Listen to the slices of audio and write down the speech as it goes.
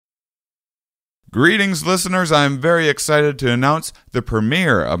Greetings, listeners. I'm very excited to announce the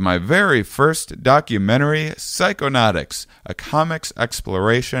premiere of my very first documentary, Psychonautics, a comics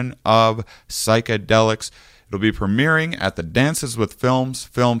exploration of psychedelics. It'll be premiering at the Dances with Films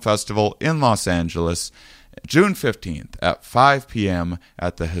Film Festival in Los Angeles, June 15th at 5 p.m.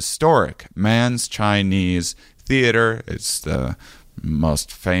 at the historic Mann's Chinese Theater. It's the most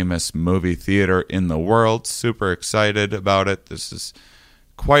famous movie theater in the world. Super excited about it. This is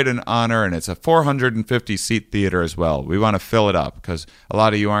quite an honor, and it's a 450-seat theater as well. We want to fill it up because a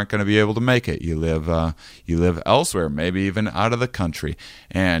lot of you aren't going to be able to make it. You live elsewhere, maybe even out of the country,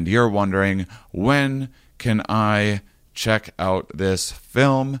 and you're wondering, when can I check out this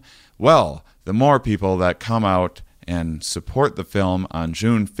film? Well, the more people that come out and support the film on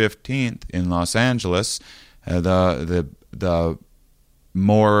June 15th in Los Angeles, the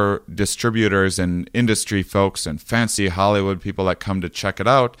more distributors and industry folks and fancy Hollywood people that come to check it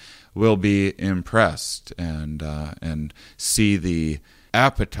out will be impressed and see the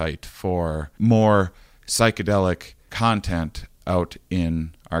appetite for more psychedelic content out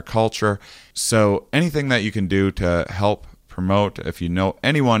in our culture. So anything that you can do to help promote, if you know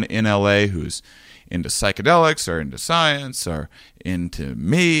anyone in LA who's into psychedelics or into science or into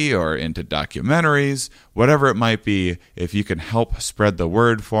me or into documentaries, whatever it might be, if you can help spread the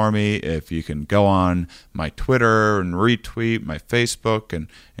word for me, if you can go on my Twitter and retweet my Facebook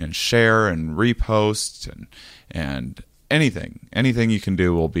and share and repost and anything you can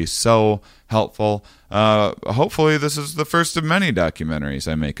do will be so helpful. Hopefully this is the first of many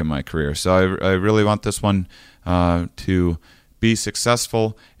documentaries I make in my career, so I really want this one to be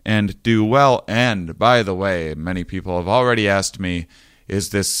successful and do well. And by the way, many people have already asked me,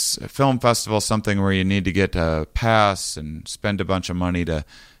 is this film festival something where you need to get a pass and spend a bunch of money to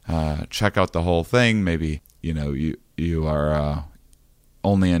check out the whole thing? Maybe you are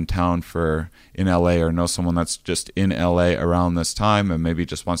only in town in LA or know someone that's just in LA around this time and maybe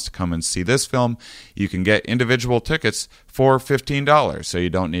just wants to come and see this film. You can get individual tickets for $15, so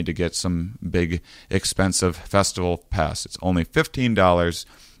you don't need to get some big expensive festival pass. It's only $15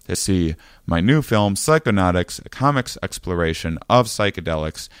 to see my new film, Psychonautics, a comics exploration of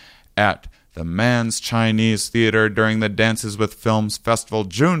psychedelics, at the Mann's Chinese Theater during the Dances with Films Festival,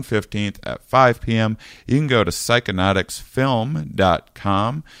 June 15th at 5 p.m. You can go to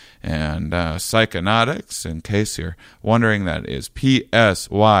psychonauticsfilm.com, and Psychonautics, in case you're wondering, that is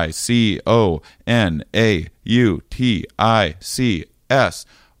Psychonautics.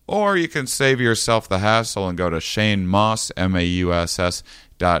 Or you can save yourself the hassle and go to Shane Mauss, MAUSS.com,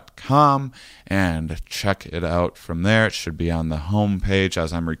 and check it out from there. It should be on the home page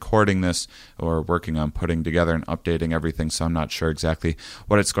as I'm recording this, or working on putting together and updating everything, so I'm not sure exactly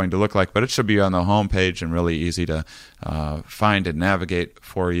what it's going to look like, but it should be on the home page and really easy to find and navigate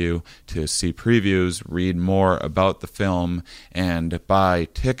for you to see previews, read more about the film, and buy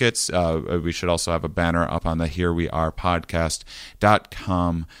tickets. We should also have a banner up on the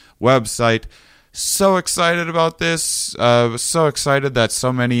HereWeArePodcast.com website. So excited about this. So excited that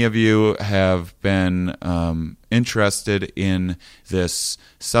so many of you have been interested in this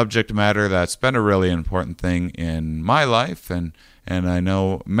subject matter that's been a really important thing in my life, and I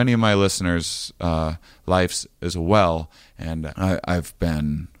know many of my listeners' lives as well. And I've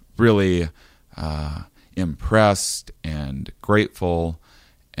been really impressed and grateful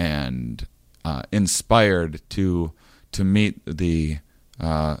and inspired to meet the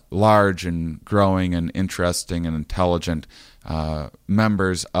large and growing and interesting and intelligent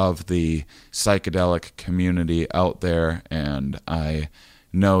members of the psychedelic community out there, and I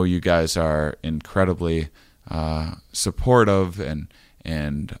know you guys are incredibly supportive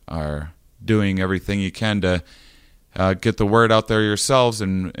and are doing everything you can to get the word out there yourselves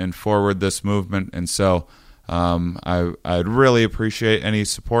and forward this movement. And so I'd really appreciate any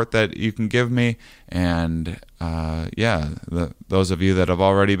support that you can give me. And those of you that have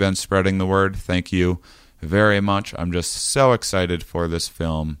already been spreading the word, thank you very much. I'm just so excited for this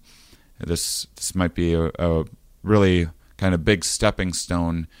film. This might be a really kind of big stepping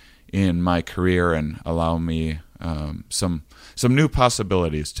stone in my career and allow me some new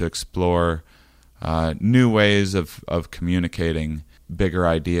possibilities to explore new ways of communicating bigger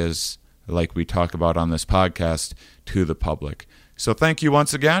ideas like we talk about on this podcast to the public. So thank you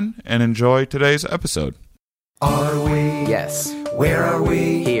once again, and enjoy today's episode. Are we? Yes. Where are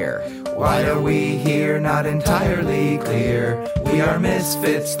we? Here. Why are we here? Not entirely clear. We are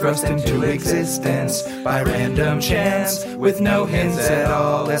misfits thrust into existence by random chance, with no hints at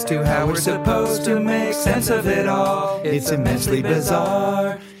all as to how we're supposed to make sense of it all. It's immensely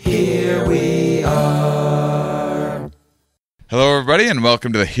bizarre. Here we are. Hello, everybody, and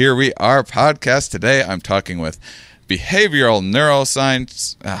welcome to the Here We Are podcast. Today, I'm talking with behavioral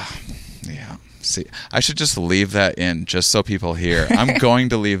neuroscience. See, I should just leave that in just so people hear. I'm going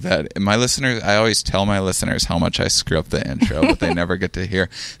to leave that. My listeners, I always tell my listeners how much I screw up the intro, but they never get to hear.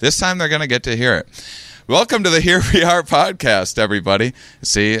 This time, they're going to get to hear it. Welcome to the Here We Are podcast, everybody.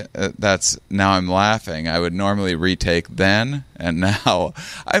 See, now I'm laughing. I would normally retake then, and now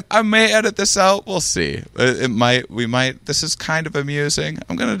I may edit this out. We'll see. We might. This is kind of amusing.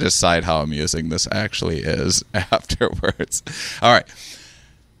 I'm going to decide how amusing this actually is afterwards. All right.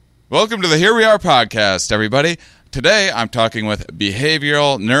 Welcome to the Here We Are podcast, everybody. Today, I'm talking with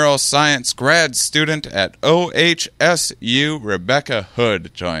behavioral neuroscience grad student at OHSU. Rebecca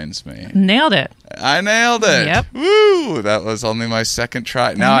Hood joins me. Nailed it. I nailed it. Yep. Woo! That was only my second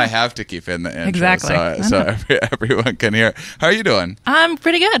try. Now I have to keep in the intro exactly. so everyone can hear. How are you doing? I'm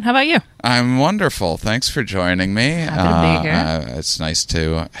pretty good. How about you? I'm wonderful. Thanks for joining me. Happy to be here. It's nice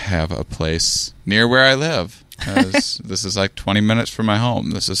to have a place near where I live. This is like 20 minutes from my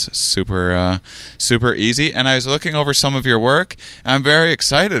home. This is super easy. And I was looking over some of your work. I'm very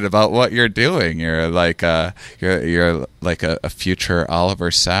excited about what you're doing. You're like a future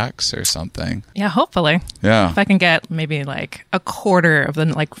Oliver Sacks or something. Yeah, hopefully. Yeah. If I can get maybe like a quarter of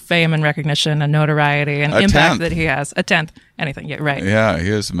the fame and recognition and notoriety and impact that he has. A tenth. Anything. Yeah, right. Yeah, he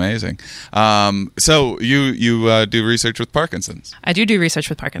is amazing. So you do research with Parkinson's. I do research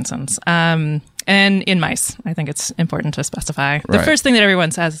with Parkinson's. And in mice, I think it's important to specify. Right. The first thing that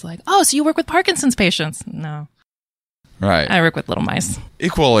everyone says is like, oh, so you work with Parkinson's patients? No. Right. I work with little mice.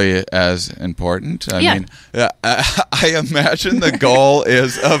 Equally as important. I Yeah. mean, I imagine the goal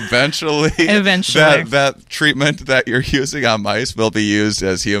is eventually that treatment that you're using on mice will be used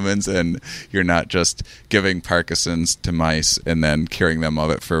as humans, and you're not just giving Parkinson's to mice and then curing them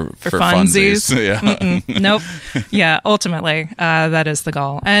of it for funsies. Yeah. Nope. Yeah, ultimately, that is the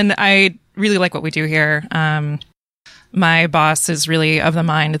goal. And I really like what we do here. My boss is really of the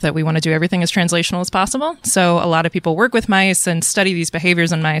mind that we want to do everything as translational as possible. So a lot of people work with mice and study these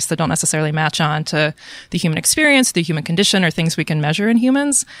behaviors in mice that don't necessarily match on to the human experience, the human condition, or things we can measure in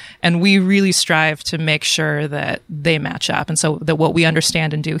humans. And we really strive to make sure that they match up. And so that what we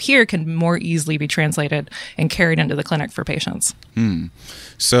understand and do here can more easily be translated and carried into the clinic for patients.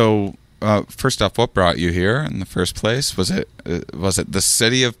 So first off, what brought you here in the first place? Was it the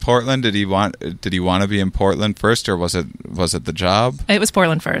city of Portland? Did you want to be in Portland first, or was it the job? It was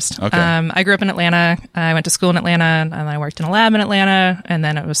Portland first. Okay. I grew up in Atlanta. I went to school in Atlanta, and I worked in a lab in Atlanta. And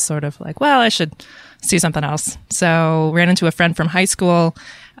then it was sort of like, well, I should see something else. So ran into a friend from high school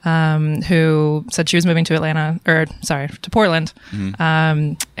who said she was moving to Portland,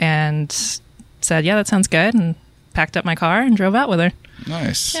 and said, yeah, that sounds good, and packed up my car and drove out with her.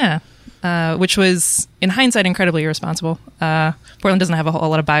 Nice. Yeah. Which was, in hindsight, incredibly irresponsible. Portland doesn't have a whole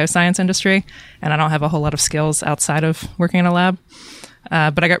lot of bioscience industry, and I don't have a whole lot of skills outside of working in a lab.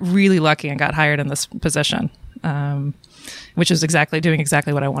 But I got really lucky and got hired in this position, which is doing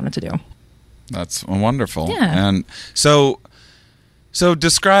exactly what I wanted to do. That's wonderful. Yeah. And so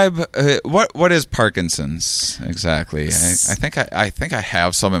describe what is Parkinson's exactly? I think I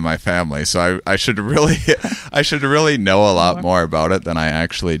have some in my family, so I should really know a lot more about it than I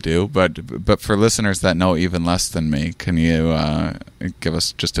actually do. But for listeners that know even less than me, can you give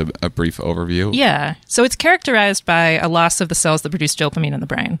us just a brief overview? Yeah. So it's characterized by a loss of the cells that produce dopamine in the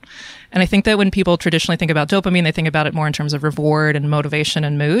brain. And I think that when people traditionally think about dopamine, they think about it more in terms of reward and motivation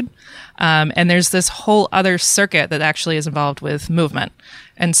and mood. And there's this whole other circuit that actually is involved with movement.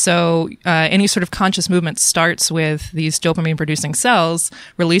 And so any sort of conscious movement starts with these dopamine producing cells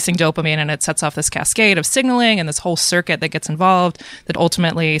releasing dopamine, and it sets off this cascade of signaling and this whole circuit that gets involved that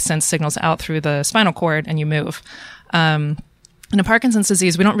ultimately sends signals out through the spinal cord and you move. In a Parkinson's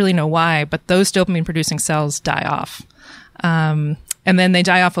disease, we don't really know why, but those dopamine producing cells die off. And then they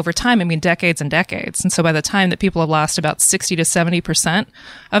die off over time, decades and decades. And so by the time that people have lost about 60 to 70%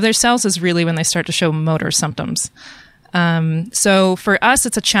 of their cells is really when they start to show motor symptoms. So for us,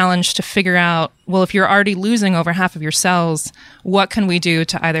 it's a challenge to figure out, well, if you're already losing over half of your cells, what can we do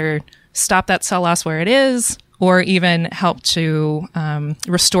to either stop that cell loss where it is, or even help to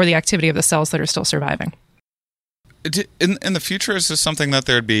restore the activity of the cells that are still surviving? In the future, is this something that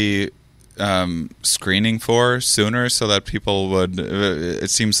there'd be screening for sooner, so that people would, it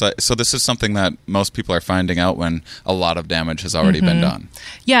seems like, so this is something that most people are finding out when a lot of damage has already been done.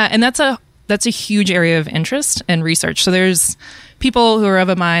 Yeah, and that's a huge area of interest and research. So there's people who are of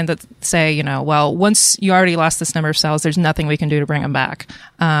a mind that say, well, once you already lost this number of cells, there's nothing we can do to bring them back.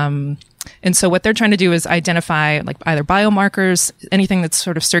 And so what they're trying to do is identify like either biomarkers, anything that's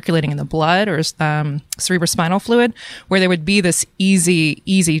sort of circulating in the blood or cerebrospinal fluid, where there would be this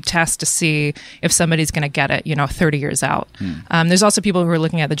easy test to see if somebody's going to get it, 30 years out. There's also people who are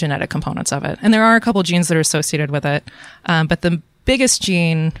looking at the genetic components of it. And there are a couple genes that are associated with it. But the biggest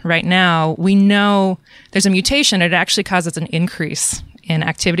gene right now, we know there's a mutation. It actually causes an increase in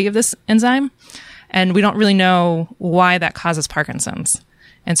activity of this enzyme. And we don't really know why that causes Parkinson's.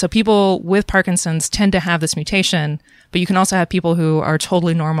 And so people with Parkinson's tend to have this mutation, but you can also have people who are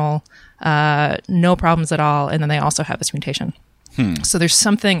totally normal, no problems at all, and then they also have this mutation. So there's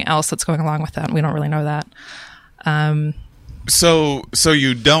something else that's going along with that, and we don't really know that. So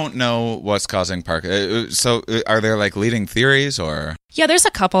you don't know what's causing Parkinson's. So are there like leading theories or? Yeah, there's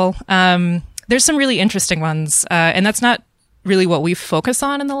a couple. There's some really interesting ones, and that's not really what we focus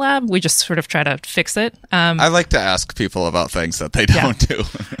on in the lab. We just sort of try to fix it. I like to ask people about things that they don't do.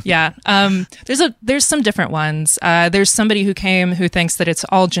 Yeah. There's some different ones. There's somebody who came who thinks that it's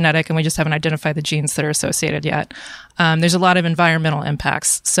all genetic and we just haven't identified the genes that are associated yet. There's a lot of environmental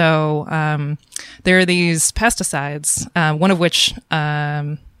impacts. So there are these pesticides, one of which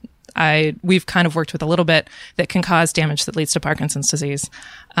we've kind of worked with a little bit, that can cause damage that leads to Parkinson's disease.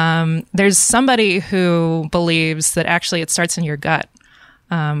 There's somebody who believes that actually it starts in your gut.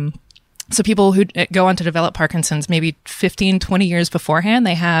 So people who go on to develop Parkinson's maybe 15, 20 years beforehand,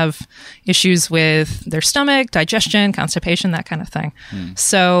 they have issues with their stomach, digestion, constipation, that kind of thing.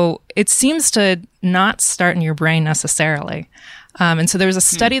 So it seems to not start in your brain necessarily. And so there was a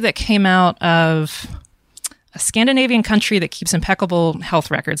study that came out of a Scandinavian country that keeps impeccable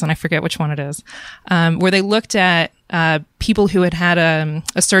health records, and I forget which one it is, where they looked at people who had had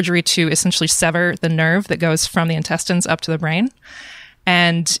a surgery to essentially sever the nerve that goes from the intestines up to the brain.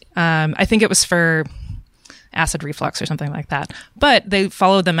 And I think it was for acid reflux or something like that. But they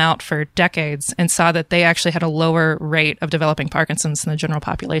followed them out for decades and saw that they actually had a lower rate of developing Parkinson's than the general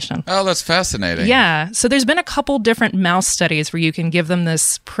population. Oh, that's fascinating. Yeah. So there's been a couple different mouse studies where you can give them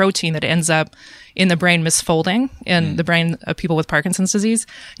this protein that ends up in the brain misfolding in the brain of people with Parkinson's disease.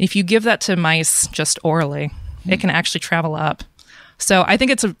 If you give that to mice just orally, it can actually travel up. So I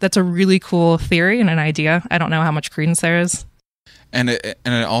think that's a really cool theory and an idea. I don't know how much credence there is. And it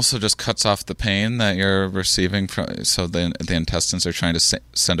also just cuts off the pain that you're receiving from. So the intestines are trying to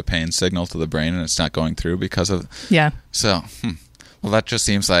send a pain signal to the brain, and it's not going through because of. Yeah. So, well, that just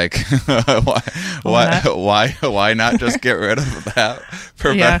seems like why not just get rid of that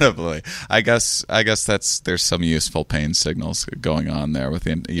preventively? Yeah. I guess there's some useful pain signals going on there with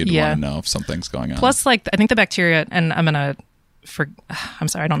you'd want to know if something's going on. Plus, like I think the bacteria, and I'm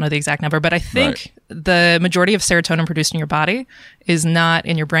sorry, I don't know the exact number, but I think the majority of serotonin produced in your body is not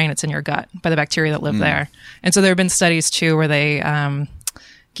in your brain, it's in your gut by the bacteria that live there. And so there have been studies too where they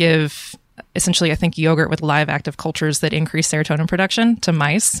give essentially, I think, yogurt with live active cultures that increase serotonin production to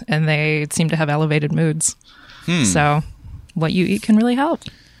mice, and they seem to have elevated moods. So what you eat can really help.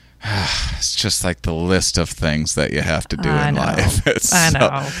 It's just like the list of things that you have to do in life. I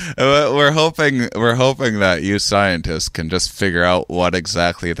know. We're hoping that you scientists can just figure out what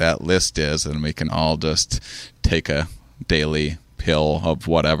exactly that list is, and we can all just take a daily pill of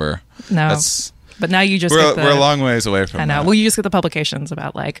whatever. No. But now you just we're a long ways away from that. I know. Well, you just get the publications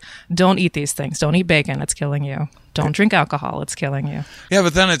about like, don't eat these things. Don't eat bacon. It's killing you. Don't drink alcohol. It's killing you. Yeah,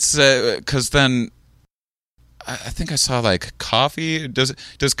 but then it's because then I think I saw like coffee. Does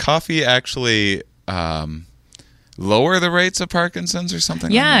coffee actually lower the rates of Parkinson's or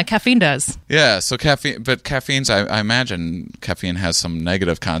something? Yeah, like that? Caffeine does. Yeah, so caffeine's. I imagine caffeine has some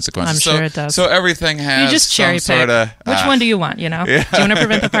negative consequences. I'm sure it does. So everything has. You just cherry some pick. Sort of, which one do you want? Yeah. Do you want to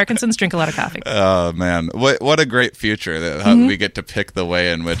prevent the Parkinson's? Drink a lot of coffee. Oh man, what a great future that we get to pick the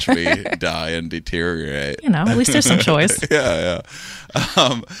way in which we die and deteriorate. At least there's some choice. Yeah.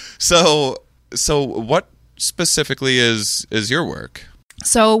 So what specifically is your work?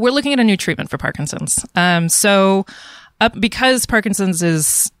 So we're looking at a new treatment for Parkinson's. Because Parkinson's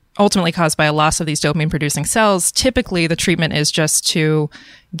is ultimately caused by a loss of these dopamine-producing cells, typically the treatment is just to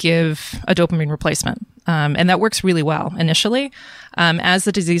give a dopamine replacement. And that works really well initially. As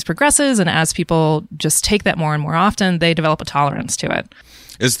the disease progresses and as people just take that more and more often, they develop a tolerance to it.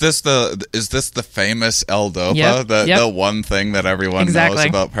 Is this the famous L-Dopa, the one thing that everyone knows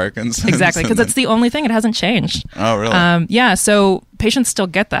about Parkinson's? Exactly, because it's the only thing. It hasn't changed. Oh, really? Yeah, so patients still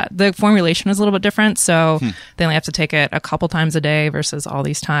get that. The formulation is a little bit different, so they only have to take it a couple times a day versus all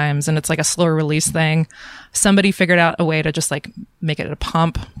these times, and it's like a slower release thing. Somebody figured out a way to just like make it a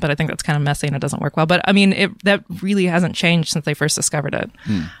pump, but I think that's kind of messy and it doesn't work well. But I mean, that really hasn't changed since they first discovered it.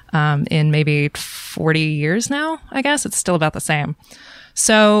 In maybe 40 years now, I guess. It's still about the same.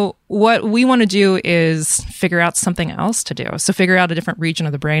 So what we want to do is figure out something else to do. So figure out a different region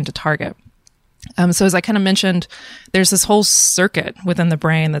of the brain to target. So as I kind of mentioned, there's this whole circuit within the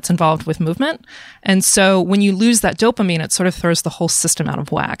brain that's involved with movement. And so when you lose that dopamine, it sort of throws the whole system out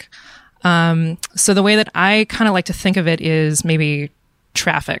of whack. So the way that I kind of like to think of it is maybe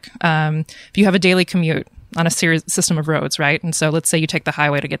traffic. If you have a daily commute on a system of roads, right? And so let's say you take the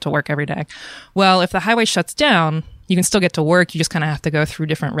highway to get to work every day. Well, if the highway shuts down, you can still get to work. You just kind of have to go through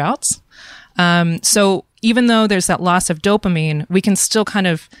different routes. So even though there's that loss of dopamine, we can still kind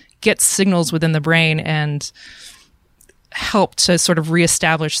of get signals within the brain and help to sort of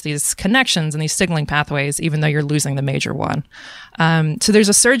reestablish these connections and these signaling pathways, even though you're losing the major one. So there's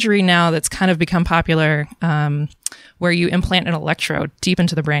a surgery now that's kind of become popular where you implant an electrode deep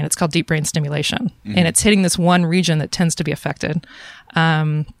into the brain. It's called deep brain stimulation. And it's hitting this one region that tends to be affected.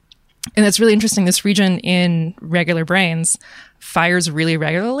 And it's really interesting. This region in regular brains fires really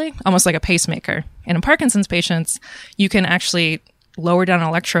regularly, almost like a pacemaker. And in Parkinson's patients, you can actually lower down an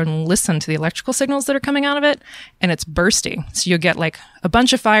electrode and listen to the electrical signals that are coming out of it, and it's bursty. So you get like a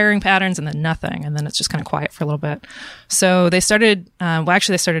bunch of firing patterns and then nothing, and then it's just kind of quiet for a little bit. So they started,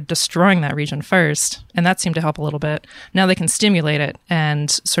 they started destroying that region first, and that seemed to help a little bit. Now they can stimulate it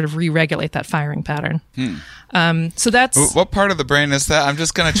and sort of re-regulate that firing pattern. So that's... What part of the brain is that? I'm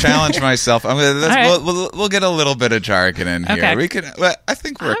just going to challenge myself. We'll get a little bit of jargon in here. Okay. I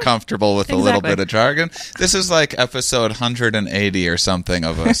think we're comfortable with a little bit of jargon. This is like episode 180 or something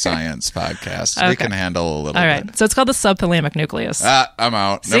of a science podcast. Okay. We can handle a little bit. All right. So it's called the subthalamic nucleus. I'm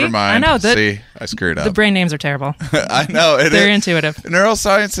out. Never mind. I know. I screwed up. The brain names are terrible. I know. They're intuitive.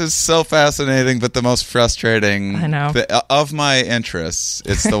 Neuroscience is so fascinating, but the most frustrating of my interests.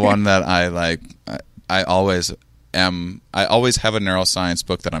 It's the one that I like. I always have a neuroscience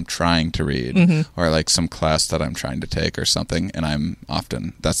book that I'm trying to read, or like some class that I'm trying to take or something, and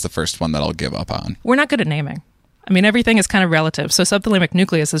that's the first one that I'll give up on. We're not good at naming. I mean, everything is kind of relative. So subthalamic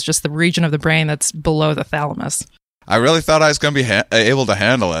nucleus is just the region of the brain that's below the thalamus. I really thought I was going to be able to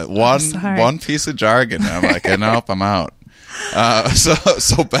handle it. One piece of jargon. I'm like, nope, I'm out.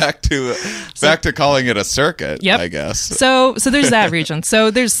 So back to calling it a circuit, I guess. So there's that region.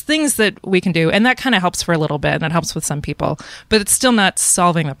 So there's things that we can do, and that kind of helps for a little bit, and it helps with some people, but it's still not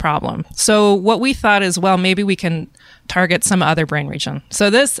solving the problem. So what we thought is, well, maybe we can target some other brain region. So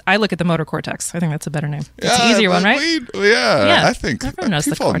I look at the motor cortex. I think that's a better name. It's an easier one, right? I think everyone knows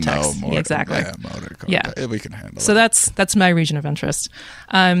the cortex. Exactly. Motor cortex. Yeah. We can handle it. So that's my region of interest.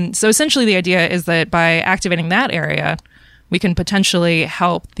 So essentially the idea is that by activating that area, we can potentially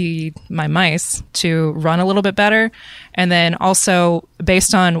help my mice to run a little bit better. And then also,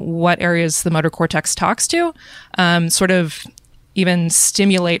 based on what areas the motor cortex talks to, sort of even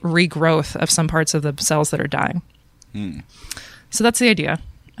stimulate regrowth of some parts of the cells that are dying. So that's the idea.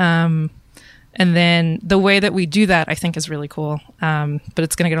 And then the way that we do that, I think, is really cool. But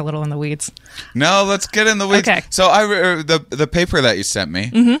it's going to get a little in the weeds. No, let's get in the weeds. Okay. So the paper that you sent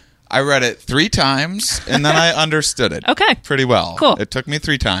me, I read it 3 times, and then I understood it. Okay. Pretty well. Cool. It took me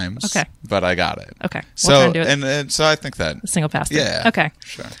 3 times. Okay. But I got it. Okay. So we'll try and do it. And so I think that a single pass. Yeah. Okay.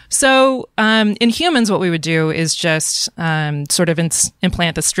 Sure. So in humans, what we would do is just sort of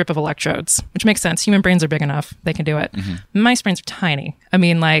implant the strip of electrodes, which makes sense. Human brains are big enough; they can do it. Mice brains are tiny. I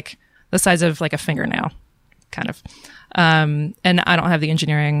mean, like the size of like a fingernail, kind of. And I don't have the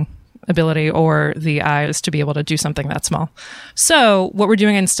engineering ability or the eyes to be able to do something that small. So what we're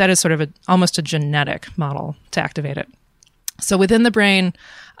doing instead is sort of almost a genetic model to activate it. So within the brain,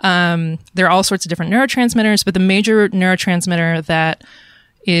 there are all sorts of different neurotransmitters, but the major neurotransmitter that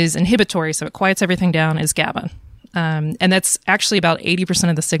is inhibitory, so it quiets everything down, is GABA. And that's actually about 80%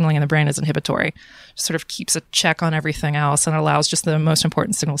 of the signaling in the brain is inhibitory. Sort of keeps a check on everything else and allows just the most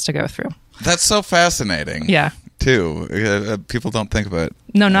important signals to go through. That's so fascinating. Yeah. Too. People don't think about it.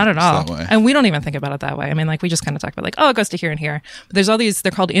 No, not at all. And we don't even think about it that way. I mean, like, we just kind of talk about like, it goes to here and here. But there's all these,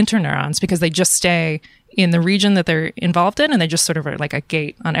 they're called interneurons because they just stay in the region that they're involved in, and they just sort of are like a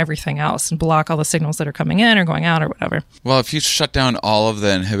gate on everything else and block all the signals that are coming in or going out or whatever. Well, if you shut down all of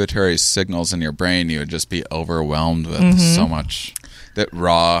the inhibitory signals in your brain, you would just be overwhelmed with so much that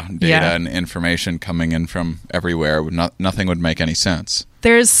raw data and information coming in from everywhere. Nothing would make any sense.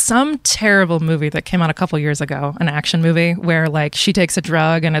 There's some terrible movie that came out a couple years ago, an action movie, where like she takes a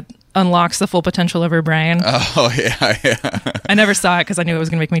drug and it unlocks the full potential of her brain. Oh, yeah. I never saw it because I knew it was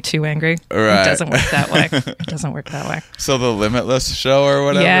going to make me too angry. Right. It doesn't work that way. It doesn't work that way. So the Limitless show or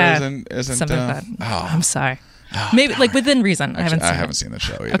whatever isn't something like that. Oh. I'm sorry. Maybe like within reason. Actually, I haven't seen the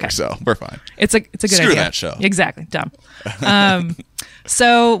show either, so we're fine. It's a good idea. Screw that show. Exactly. Dumb.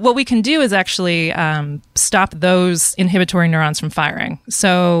 So what we can do is actually stop those inhibitory neurons from firing.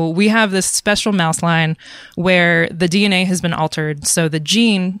 So we have this special mouse line where the DNA has been altered. So the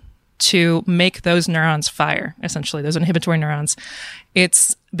gene to make those neurons fire, essentially, those inhibitory neurons,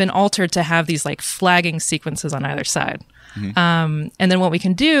 it's been altered to have these like flagging sequences on either side. And then what we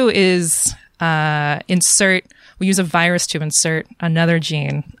can do is we use a virus to insert another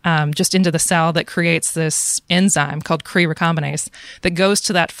gene just into the cell that creates this enzyme called Cre recombinase that goes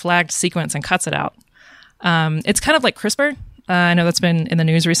to that flagged sequence and cuts it out. It's kind of like CRISPR. I know that's been in the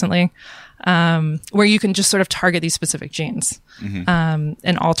news recently, where you can just sort of target these specific genes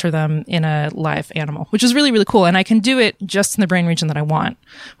and alter them in a live animal, which is really, really cool. And I can do it just in the brain region that I want,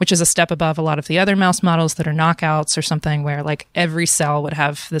 which is a step above a lot of the other mouse models that are knockouts or something where like every cell would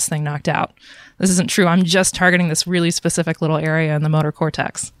have this thing knocked out. This isn't true. I'm just targeting this really specific little area in the motor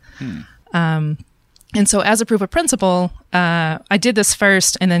cortex. And so as a proof of principle, I did this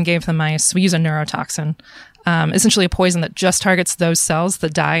first and then gave the mice, we use a neurotoxin, essentially a poison that just targets those cells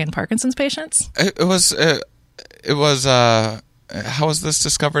that die in Parkinson's patients. It was how was this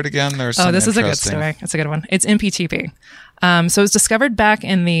discovered again? There's this is a good story. It's a good one. It's MPTP. So it was discovered back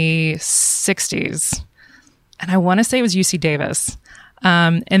in the 60s. And I want to say it was UC Davis.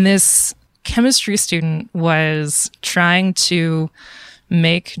 And this chemistry student was trying to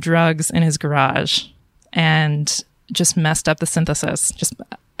make drugs in his garage and just messed up the synthesis, just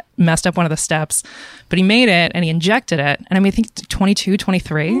messed up one of the steps. But he made it and he injected it. And I think 22,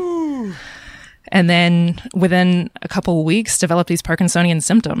 23. Ooh. And then within a couple of weeks developed these Parkinsonian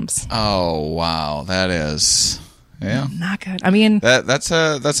symptoms. Oh, wow. That is... Yeah, not good. I mean, that's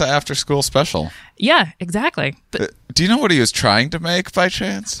an after school special. Yeah, exactly. But do you know what he was trying to make by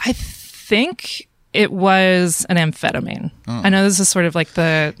chance? I think it was an amphetamine. Oh. I know this is sort of like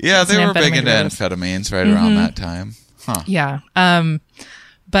the they were big into amphetamines right around that time. Huh. Yeah.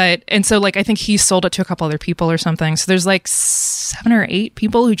 But and so like I think he sold it to a couple other people or something. So there's like 7 or 8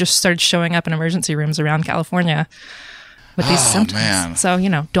 people who just started showing up in emergency rooms around California with these symptoms. Man. So,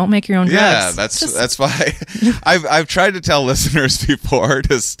 don't make your own drugs. Yeah, that's why I've tried to tell listeners before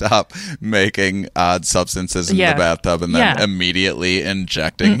to stop making odd substances in the bathtub and then immediately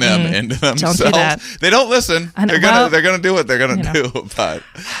injecting them into themselves. Don't do that. They don't listen. They're gonna do what they're gonna do. But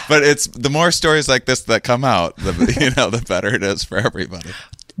it's the more stories like this that come out, the better it is for everybody.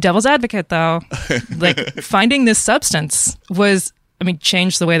 Devil's advocate though, like finding this substance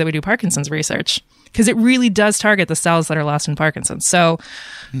changed the way that we do Parkinson's research. Because it really does target the cells that are lost in Parkinson's. So,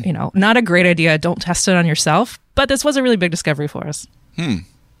 not a great idea. Don't test it on yourself. But this was a really big discovery for us. So,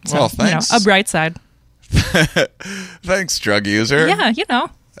 well, thanks. A bright side. Thanks, drug user. Yeah,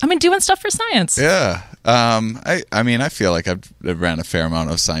 doing stuff for science. Yeah. I feel like I've ran a fair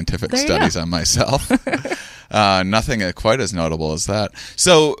amount of scientific studies on myself. Nothing quite as notable as that.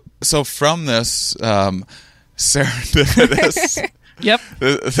 So from this serendipitous... Yep.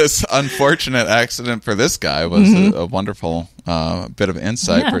 This unfortunate accident for this guy was a wonderful bit of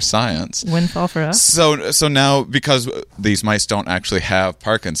insight for science. Windfall for us. So now, because these mice don't actually have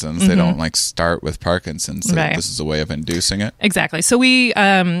Parkinson's, they don't start with Parkinson's. So this is a way of inducing it. Exactly. So we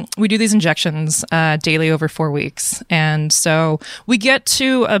do these injections daily over 4 weeks, and so we get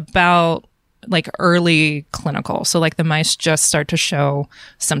to about early clinical. So the mice just start to show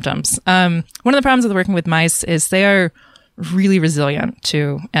symptoms. One of the problems with working with mice is they are really resilient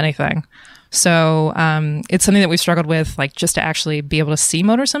to anything. So it's something that we've struggled with, just to actually be able to see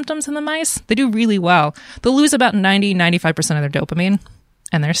motor symptoms in the mice. They do really well. They'll lose about 90-95% of their dopamine,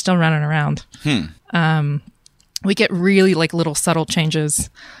 and they're still running around. We get really little subtle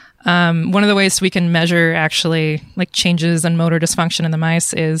changes. One of the ways we can measure actually changes in motor dysfunction in the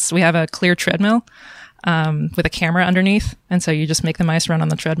mice is we have a clear treadmill with a camera underneath. And so you just make the mice run on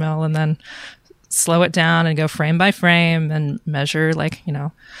the treadmill and then slow it down and go frame by frame and measure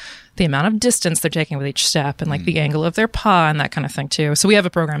the amount of distance they're taking with each step and the angle of their paw and that kind of thing too. So we have a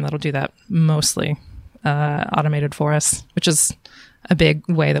program that'll do that, mostly automated for us, which is a big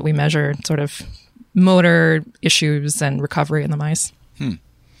way that we measure sort of motor issues and recovery in the mice.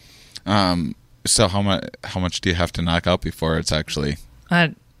 So how much do you have to knock out before it's actually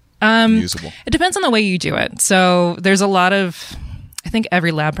usable? It depends on the way you do it. So there's a lot of... I think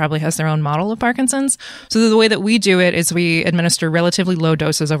every lab probably has their own model of Parkinson's. So the way that we do it is we administer relatively low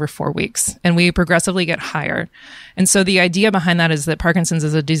doses over 4 weeks, and we progressively get higher. And so the idea behind that is that Parkinson's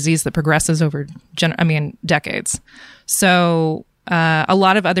is a disease that progresses over decades. So a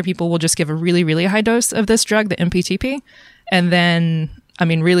lot of other people will just give a really, really high dose of this drug, the MPTP, and then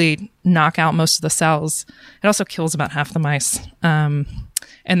really knock out most of the cells. It also kills about half the mice.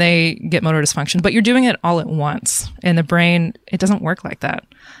 and they get motor dysfunction. But you're doing it all at once. In the brain, it doesn't work like that.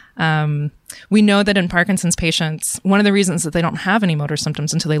 We know that in Parkinson's patients, one of the reasons that they don't have any motor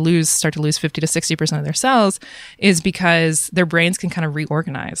symptoms until they start to lose 50 to 60% of their cells is because their brains can kind of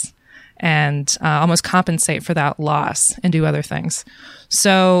reorganize and almost compensate for that loss and do other things.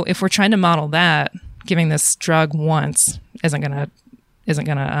 So if we're trying to model that, giving this drug once isn't gonna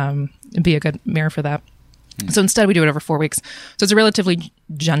be a good mirror for that. So instead, we do it over 4 weeks. So it's a relatively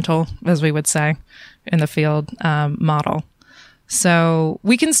gentle, as we would say in the field, model. So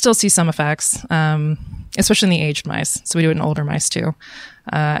we can still see some effects, especially in the aged mice. So we do it in older mice too.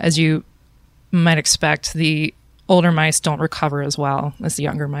 As you might expect, the older mice don't recover as well as the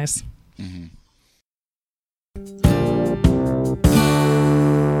younger mice. Mm-hmm.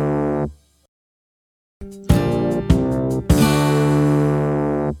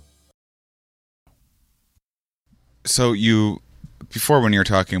 So before, when you were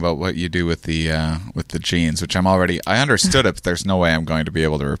talking about what you do with the genes, which I understood it, but there's no way I'm going to be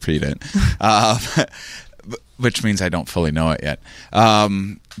able to repeat it, which means I don't fully know it yet.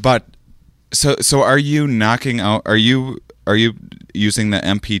 But so are you knocking out? Are you using the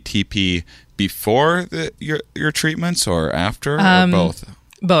MPTP before your treatments or after, or both?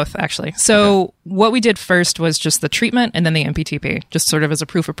 Both, actually. So what we did first was just the treatment and then the MPTP, just sort of as a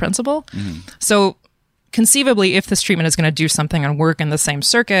proof of principle. Mm-hmm. So conceivably, if this treatment is going to do something and work in the same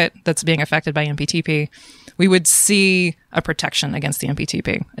circuit that's being affected by MPTP, we would see a protection against the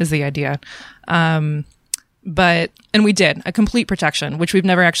MPTP is the idea. And we did a complete protection, which we've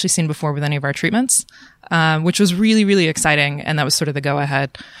never actually seen before with any of our treatments, which was really, really exciting. And that was sort of the go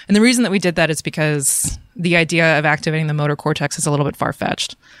ahead. And the reason that we did that is because the idea of activating the motor cortex is a little bit far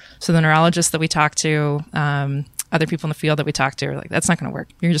fetched. So the neurologists that we talked to, other people in the field that we talked to are like, that's not going to work.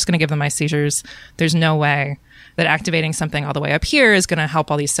 You're just going to give them mice seizures. There's no way that activating something all the way up here is going to help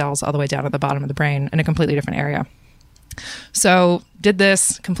all these cells all the way down at the bottom of the brain in a completely different area. So did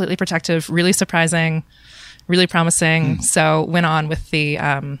this, completely protective, really surprising, really promising. So went on with the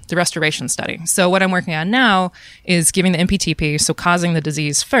restoration study. So what I'm working on now is giving the MPTP, so causing the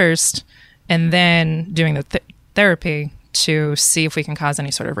disease first, and then doing the therapy to see if we can cause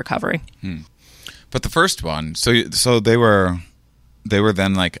any sort of recovery. But the first one, so they were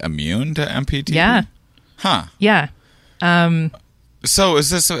then like immune to MPTP? Yeah. Huh. Yeah. So is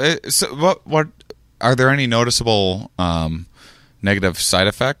this what are there any noticeable negative side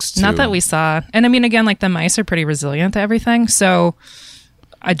effects? Not that we saw. And I mean, again, like the mice are pretty resilient to everything. So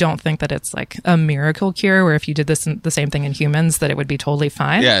I don't think that it's like a miracle cure where if you did the same thing in humans that it would be totally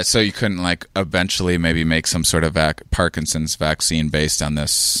fine. Yeah, so you couldn't like eventually maybe make some sort of Parkinson's vaccine based on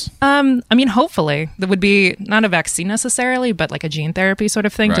this? I mean, hopefully. That would be not a vaccine necessarily, but like a gene therapy sort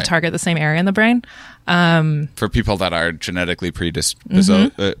of thing to target the same area in the brain. For people that are genetically predisposed.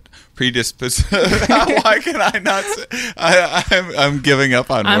 Why can I not say? I'm giving up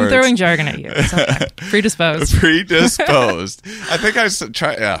on words. I'm throwing jargon at you. It's okay. Predisposed. Predisposed. I think I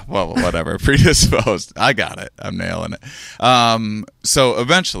try. Yeah. Well, whatever. Predisposed. I got it. I'm nailing it. So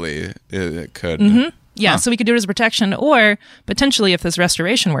eventually it could. Mm-hmm. Yeah. So we could do it as protection, or potentially, if this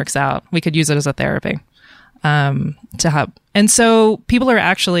restoration works out, we could use it as a therapy to help. And so people are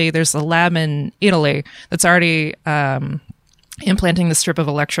actually, there's a lab in Italy that's already implanting the strip of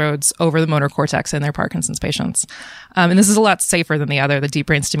electrodes over the motor cortex in their Parkinson's patients. And this is a lot safer than the deep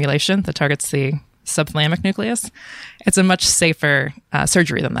brain stimulation that targets the subthalamic nucleus. It's a much safer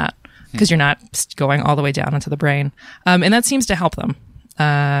surgery than that because you're not going all the way down into the brain. And that seems to help them.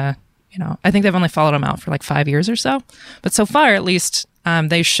 I think they've only followed them out for like 5 years or so. But so far, at least,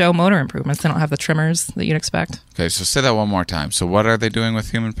 they show motor improvements. They don't have the tremors that you'd expect. Okay, so say that one more time. So what are they doing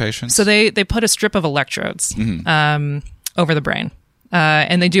with human patients? So they put a strip of electrodes over the brain.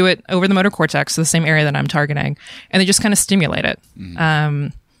 And they do it over the motor cortex, so the same area that I'm targeting. And they just kind of stimulate it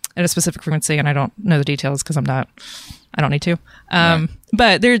at a specific frequency. And I don't know the details because I don't need to.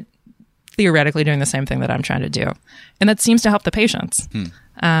 But they're theoretically doing the same thing that I'm trying to do. And that seems to help the patients.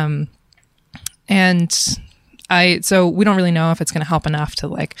 So we don't really know if it's going to help enough to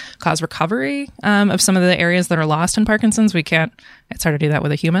like cause recovery of some of the areas that are lost in Parkinson's. It's hard to do that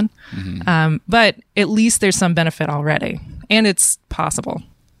with a human. But at least there's some benefit already. And it's possible.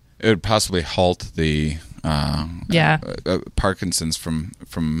 It would possibly halt the Parkinson's from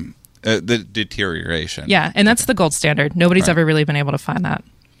the deterioration. Yeah, and that's the gold standard. Nobody's ever really been able to find that.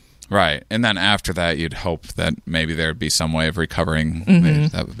 Right. And then after that, you'd hope that maybe there'd be some way of recovering. Maybe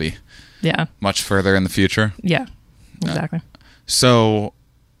that would be much further in the future. Yeah, exactly. So,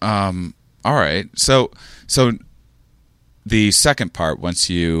 all right. So the second part, once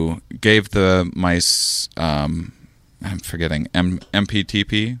you gave the mice I'm forgetting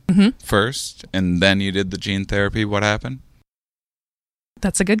MPTP first, and then you did the gene therapy. What happened?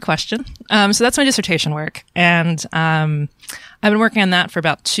 That's a good question. So that's my dissertation work, and I've been working on that for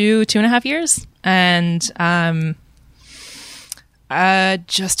about 2.5 years, and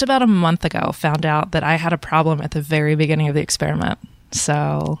just about a month ago found out that I had a problem at the very beginning of the experiment.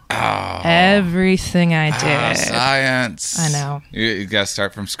 So everything I did, science. I know. You got to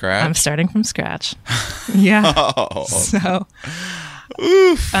start from scratch. I'm starting from scratch. Yeah. Oh. So.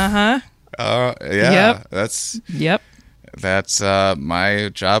 Oof. Yeah. Yep. Yep. That's my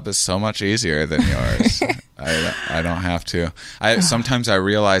job is so much easier than yours. I don't have to. Sometimes I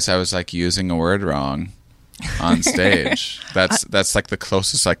realize I was like using a word wrong on stage. That's like the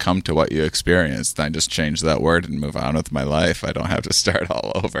closest I come to what you experienced. I just change that word and move on with my life. I don't have to start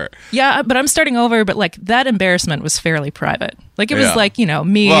all over. Yeah, but I'm starting over. But like that embarrassment was fairly private. Like it was like, me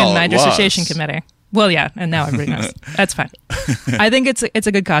and my dissertation committee. Well, yeah, and now everybody knows. That's fine. I think it's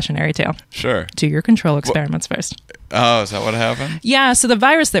a good cautionary tale. Sure. Do your control experiments first. Oh, is that what happened? Yeah. So the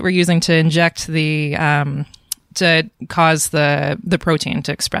virus that we're using to inject to cause the protein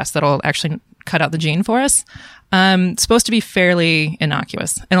to express that'll actually cut out the gene for us, it's supposed to be fairly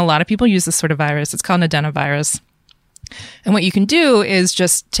innocuous. And a lot of people use this sort of virus. It's called an adenovirus. And what you can do is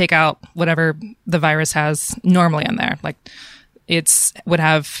just take out whatever the virus has normally in there. Like would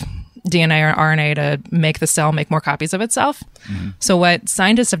have DNA or RNA to make the cell make more copies of itself. Mm-hmm. So what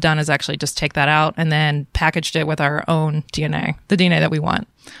scientists have done is actually just take that out and then packaged it with our own DNA, the DNA that we want.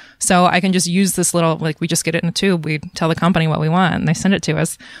 So I can just use this little, we just get it in a tube. We tell the company what we want and they send it to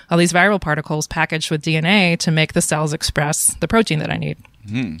us. All these viral particles packaged with DNA to make the cells express the protein that I need.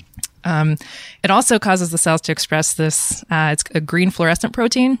 Mm. It also causes the cells to express this, it's a green fluorescent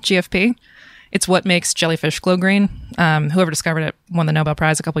protein, GFP. It's what makes jellyfish glow green. Whoever discovered it won the Nobel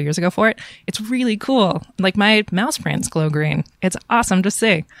Prize a couple years ago for it. It's really cool. Like my mouse brains glow green. It's awesome to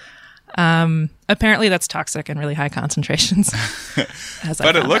see. Apparently that's toxic in really high concentrations.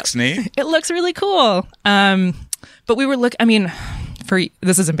 But it looks neat. It looks really cool. But we were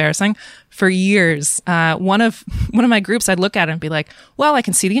this is embarrassing. For years, one of my groups, I'd look at it and be like, well, I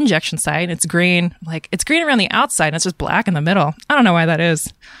can see the injection site. It's green. Like it's green around the outside and it's just black in the middle. I don't know why that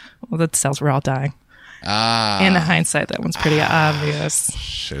is. Well, the cells were all dying. In hindsight, that one's pretty obvious.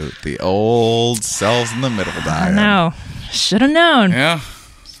 Shoot, the old cells in the middle dying. I know. Should have known. Yeah.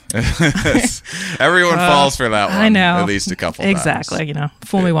 Everyone falls for that one. I know. At least a couple exactly. times.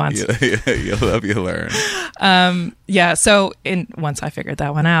 Fool me once. You learn. Yeah. So once I figured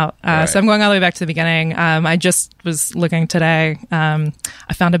that one out, so I'm going all the way back to the beginning. I just was looking today. I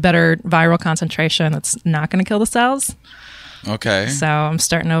found a better viral concentration that's not going to kill the cells. Okay. So I'm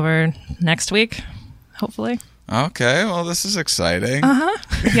starting over next week, hopefully. Okay. Well, this is exciting.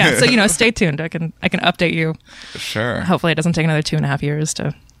 Yeah. So stay tuned. I can update you. Sure. Hopefully, it doesn't take another 2.5 years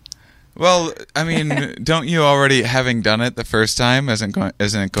to. Well, I mean, don't you already, having done it the first time, isn't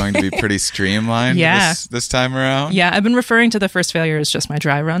it going to be pretty streamlined this time around? Yeah, I've been referring to the first failure as just my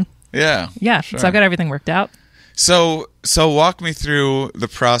dry run. Yeah. Yeah, sure. So I've got everything worked out. So walk me through the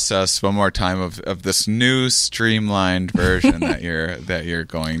process one more time of this new streamlined version that you're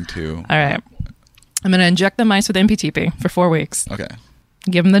going to. All right. I'm going to inject the mice with MPTP for 4 weeks. Okay.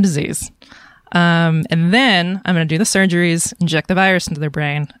 Give them the disease. And then I'm going to do the surgeries, inject the virus into their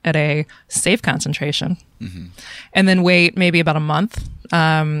brain at a safe concentration, and then wait maybe about a month.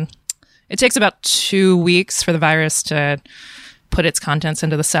 It takes about 2 weeks for the virus to put its contents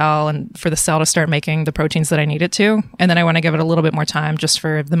into the cell and for the cell to start making the proteins that I need it to. And then I want to give it a little bit more time just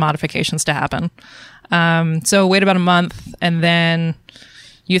for the modifications to happen. So wait about a month and then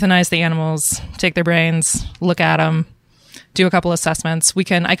euthanize the animals, take their brains, look at them, do a couple assessments.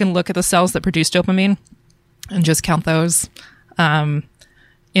 I can look at the cells that produce dopamine and just count those in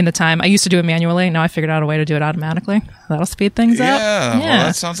the time. I used to do it manually. Now I figured out a way to do it automatically. That'll speed things up. Yeah, well,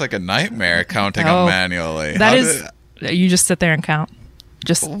 that sounds like a nightmare, counting them manually. You just sit there and count.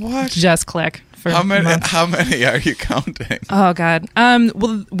 Just click. For how many are you counting? Oh, God.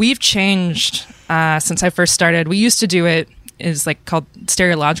 Well, we've changed since I first started. We used to do it is called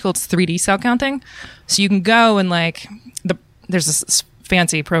stereological. It's 3D cell counting. So you can go and there's this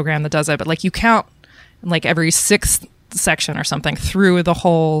fancy program that does it, but you count every 6th section or something through the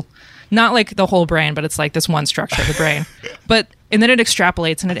whole, not the whole brain, but it's this one structure of the brain. And then it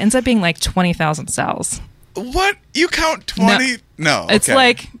extrapolates and it ends up being 20,000 cells. What? You count 20? No. It's okay.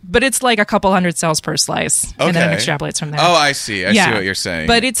 like, but it's like a couple hundred cells per slice, and then it extrapolates from there. Oh, I see. I see what you're saying.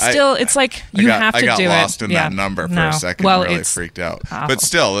 But it's still, it's like you have to do it. I got lost in that number for a second. Well, really it's freaked out. awful. But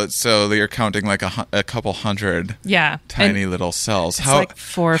still, so you're counting like a couple hundred tiny little cells. It's like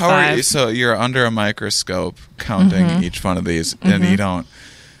 4 or 5. Are you, so you're under a microscope counting each one of these, and you don't.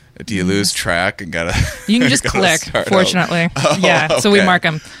 Do you lose track and gotta? You can just click. Fortunately, So we mark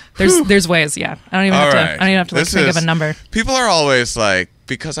them. There's ways. Yeah, I don't even have to think of a number. People are always like,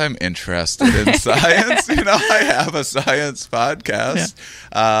 because I'm interested in science. I have a science podcast.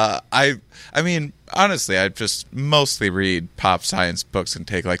 Yeah. I mean, honestly, I just mostly read pop science books and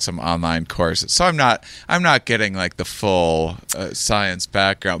take like some online courses. So I'm not getting like the full science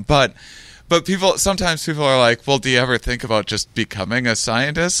background, but sometimes people are like, well, do you ever think about just becoming a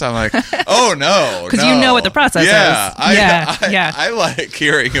scientist? I'm like, oh, no. Because you know what the process is. I like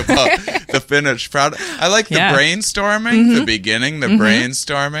hearing about the finished product. I like the brainstorming, the beginning, the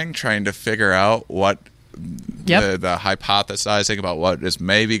brainstorming, trying to figure out what the hypothesizing about what is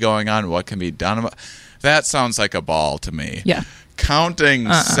maybe going on, what can be done about. That sounds like a ball to me. Yeah.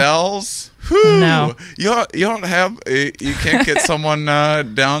 Counting cells. Whew. No, you don't have. You can't get someone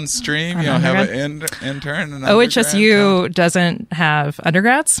downstream. You don't have an intern. OHSU doesn't have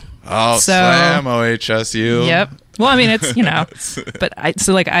undergrads. Oh, slam OHSU. Yep. Well, I mean, it's but I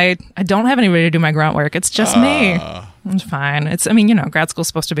don't have anybody to do my grunt work. It's just me. It's fine. Grad school's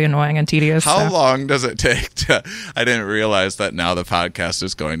supposed to be annoying and tedious. How long does it take to? I didn't realize that now the podcast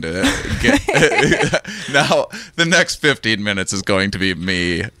is going to get. Now the next 15 minutes is going to be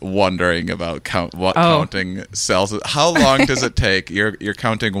me wondering about counting cells. How long does it take? You're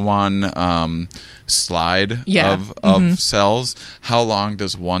counting one slide of cells. How long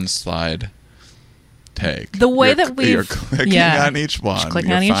does one slide take? The way that you're clicking on each one,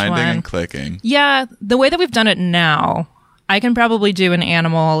 you're finding and clicking. Yeah, the way that we've done it now, I can probably do an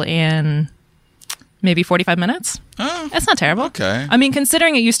animal in maybe 45 minutes. Oh, that's not terrible. Okay. I mean,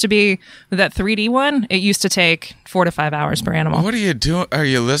 considering it used to be that 3D one, it used to take 4 to 5 hours per animal. What are you doing? Are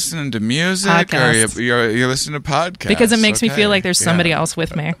you listening to music? Podcasts. Or you're listening to podcasts? Because it makes me feel like there's somebody else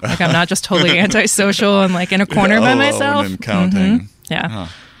with me. Like I'm not just totally antisocial and like in a corner by myself. And counting. Yeah. Huh.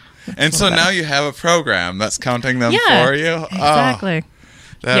 And so now you have a program that's counting them for you? Exactly.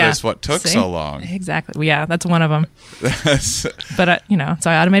 That is what took so long. Exactly. Yeah, that's one of them. But, so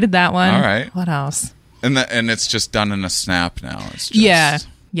I automated that one. All right. What else? And it's just done in a snap now. It's just...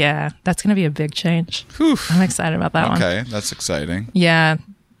 Yeah. That's going to be a big change. Whew. I'm excited about that one. Okay, that's exciting. Yeah.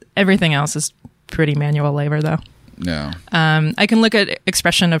 Everything else is pretty manual labor, though. No. I can look at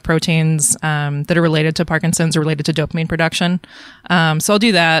expression of proteins that are related to Parkinson's or related to dopamine production. So I'll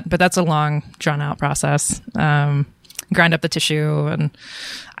do that, but that's a long, drawn-out process. Grind up the tissue and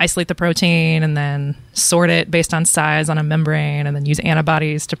isolate the protein and then sort it based on size on a membrane and then use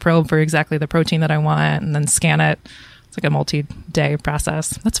antibodies to probe for exactly the protein that I want and then scan it. It's like a multi-day process.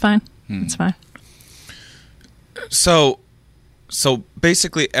 That's fine. It's fine. So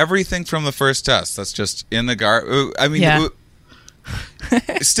basically everything from the first test that's just in the I mean,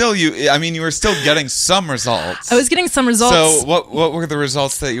 still you were still getting some results. I was getting some results. So what were the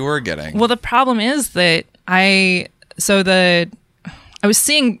results that you were getting? Well, the problem is that I was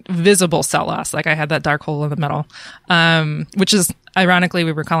seeing visible cell loss. Like I had that dark hole in the middle, which is ironically,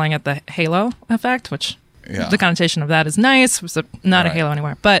 we were calling it the halo effect, which the connotation of that is nice. It's not a halo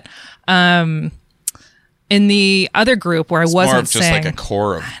anymore. But in the other group where I wasn't more of just saying, like a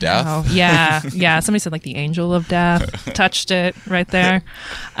core of death. Yeah. Somebody said like the angel of death touched it right there.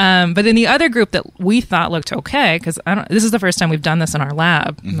 But in the other group that we thought looked okay, because this is the first time we've done this in our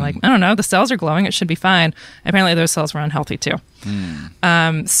lab. Mm-hmm. Like, I don't know, the cells are glowing. It should be fine. Apparently those cells were unhealthy too.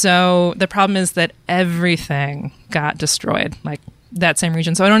 So the problem is that everything got destroyed, like that same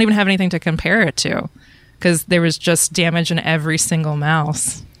region. So I don't even have anything to compare it to because there was just damage in every single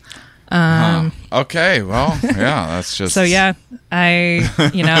mouse. Okay, well, yeah, that's just... So, yeah, I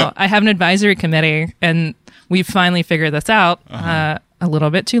have an advisory committee, and we finally figured this out a little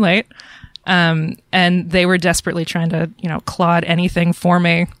bit too late. And they were desperately trying to, clod anything for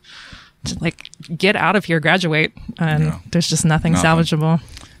me to, like, get out of here, graduate. And there's just nothing salvageable.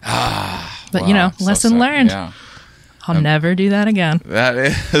 But, lesson learned. Yeah. I'll never do that again. That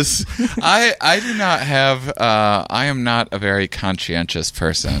is, I do not have, I am not a very conscientious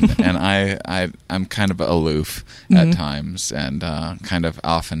person, and I'm kind of aloof at times and kind of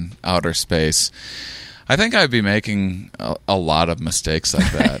off in outer space. I think I'd be making a lot of mistakes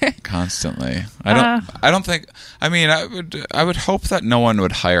like that constantly. I don't think. I mean, I would hope that no one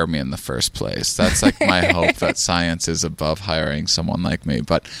would hire me in the first place. That's like my hope, that science is above hiring someone like me.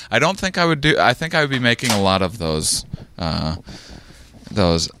 But I don't think I would do. I think I would be making a lot of those. Oh,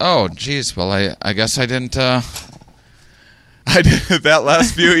 geez. Well, I guess I didn't. I did that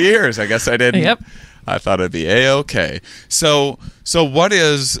last few years. I guess I didn't. Yep. I thought it'd be A-okay. So what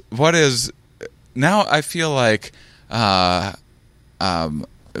is now? I feel like the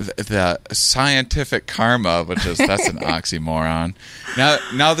scientific karma, that's an oxymoron.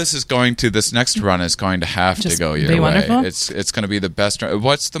 Now this next run is going to have Just to go be your way. wonderful. It's going to be the best run.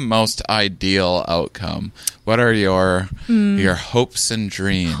 What's the most ideal outcome? What are your hopes and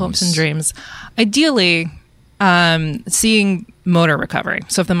dreams? Hopes and dreams. Ideally, seeing motor recovery.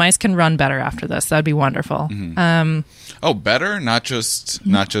 So if the mice can run better after this, that'd be wonderful. Better, not just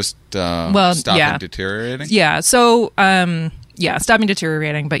stopping deteriorating. Yeah. So stopping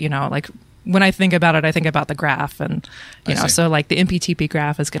deteriorating. But like when I think about it, I think about the graph, and so like the MPTP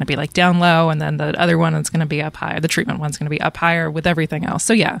graph is going to be like down low, and then the other one is going to be up high. The treatment one's going to be up higher with everything else.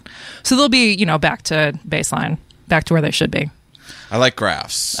 So so they'll be back to baseline, back to where they should be. I like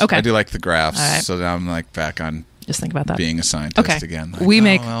graphs. Okay. I do like the graphs. Right. So now I'm like back on Just think about that. being a scientist again. Like, we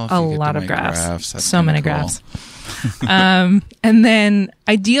make if a you get lot to of make graphs. that's So kinda many cool. graphs. And then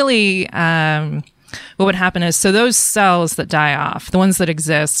ideally, what would happen is, so those cells that die off, the ones that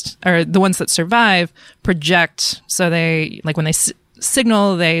exist, or the ones that survive, project. So they, like when they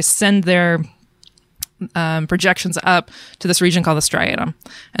signal, they send their projections up to this region called the striatum.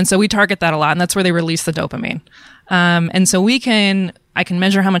 And so we target that a lot, and that's where they release the dopamine. And so I can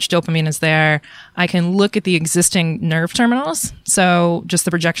measure how much dopamine is there. I can look at the existing nerve terminals, so just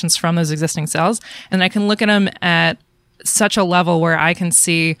the projections from those existing cells, and I can look at them at such a level where I can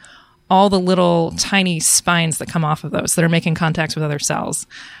see all the little tiny spines that come off of those that are making contacts with other cells.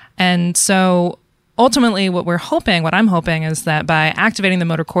 And so ultimately what I'm hoping is that by activating the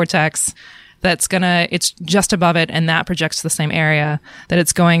motor cortex, it's just above it and that projects to the same area, that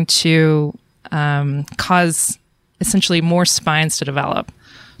it's going to cause essentially more spines to develop.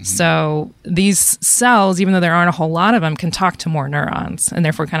 Mm-hmm. So these cells, even though there aren't a whole lot of them, can talk to more neurons and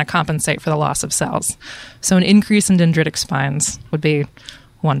therefore kind of compensate for the loss of cells. So an increase in dendritic spines would be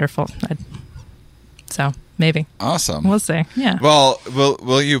wonderful. So maybe. Awesome. We'll see. Yeah. Well,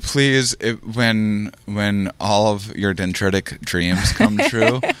 will you please, when all of your dendritic dreams come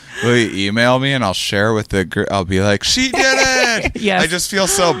true, will you email me and I'll share with I'll be like, she did it! Yes. I just feel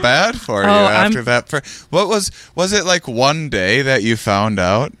so bad for you after that. What was it like one day that you found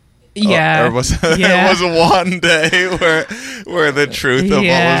out? Yeah. Or was it one day where the truth of what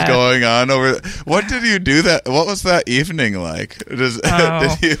was going on what did you do what was that evening like?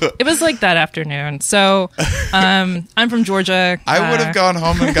 It was like that afternoon. So I'm from Georgia. I would have gone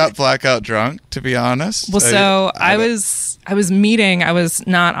home and got blackout drunk, to be honest. Well, I was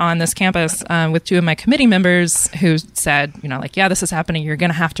not on this campus with two of my committee members who said, this is happening. You're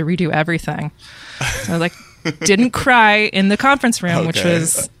going to have to redo everything. So I was like, didn't cry in the conference room, which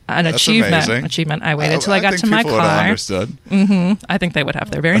was an achievement. Amazing. I waited till I got to my car. Understood. Mm-hmm. I think they would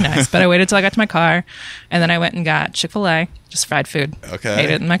have. They're very nice. But I waited till I got to my car, and then I went and got Chick-fil-A, just fried food. Okay. Ate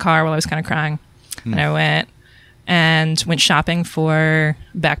it in my car while I was kind of crying. And I went shopping for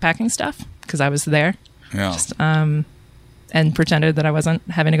backpacking stuff because I was there. Yeah. Just, and pretended that I wasn't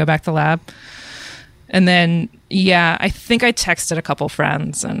having to go back to the lab. And then, I think I texted a couple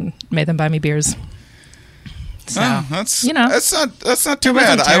friends and made them buy me beers. So, that's not too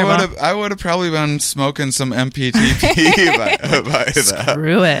bad. I would have probably been smoking some MPTP by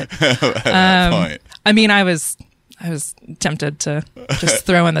Screw it. that point. I mean, I was tempted to just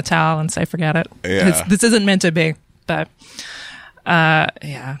throw in the towel and say forget it. Yeah. This isn't meant to be. But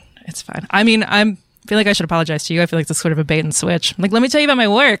it's fine. I mean, I feel like I should apologize to you. I feel like this is sort of a bait and switch. Like, let me tell you about my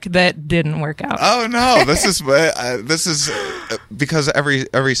work that didn't work out. Oh no, this is because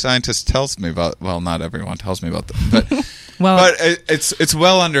every scientist tells me about. Well, not everyone tells me about them, but but it's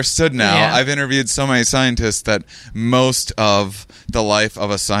well understood now. Yeah. I've interviewed so many scientists that most of the life of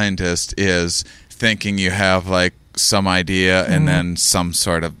a scientist is thinking you have like some idea and then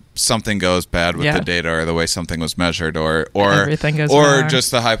something goes bad with the data or the way something was measured or everything goes wrong.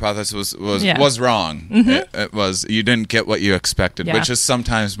 Just the hypothesis was wrong. Mm-hmm. It was, you didn't get what you expected, which is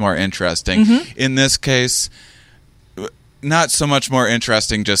sometimes more interesting. Mm-hmm. In this case, not so much more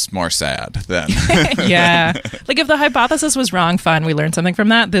interesting, just more sad then. Yeah. Like if the hypothesis was wrong, fine, we learned something from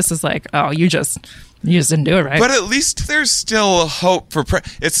that. This is like, oh, you just didn't do it right. But at least there's still hope for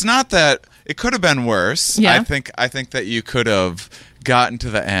it's not that it could have been worse. Yeah. I think that you could have gotten to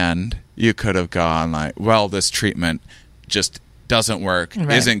the end, you could have gone like, well, this treatment just doesn't work,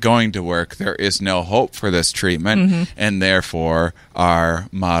 Right. isn't going to work. There is no hope for this treatment, and therefore our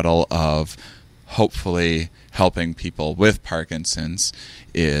model of hopefully helping people with Parkinson's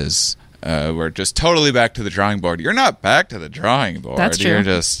is we're just totally back to the drawing board. You're not back to the drawing board. That's true. You're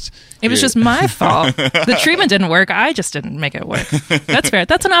just... It was just my fault. The treatment didn't work. I just didn't make it work. That's fair.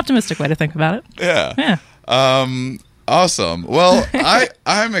 That's an optimistic way to think about it. Yeah. Yeah. Awesome. Well,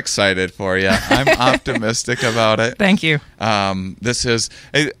 I'm excited for you. I'm optimistic about it. Thank you.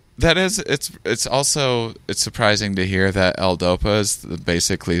 It's also surprising to hear that L-Dopa is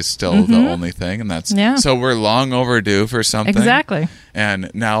basically still the only thing, and that's so we're long overdue for something. Exactly.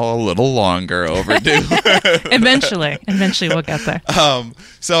 And now a little longer overdue. Eventually we'll get there.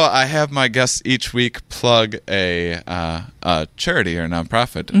 So I have my guests each week plug a charity or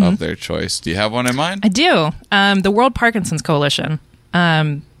nonprofit of their choice. Do you have one in mind? I do. The World Parkinson's Coalition,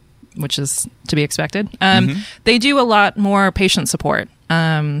 which is to be expected. They do a lot more patient support.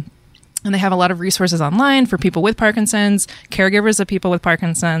 And they have a lot of resources online for people with Parkinson's, caregivers of people with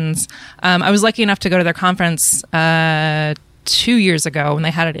Parkinson's. I was lucky enough to go to their conference 2 years ago when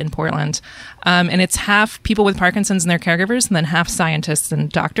they had it in Portland. And it's half people with Parkinson's and their caregivers, and then half scientists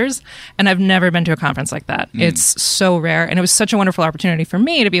and doctors. And I've never been to a conference like that. It's so rare. And it was such a wonderful opportunity for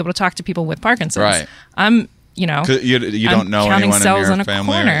me to be able to talk to people with Parkinson's. Right. You don't know counting anyone cells in in your a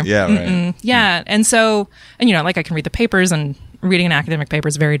family? corner. Right. Yeah. And so, like I can read the papers, and reading an academic paper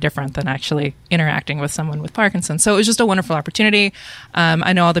is very different than actually interacting with someone with Parkinson's. So it was just a wonderful opportunity.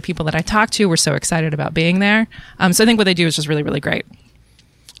 I know all the people that I talked to were so excited about being there. So I think what they do is just really, really great.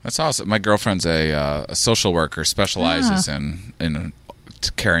 That's awesome. My girlfriend's a social worker, specializes in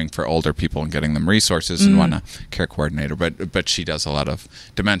caring for older people and getting them resources and whatnot, care coordinator, but she does a lot of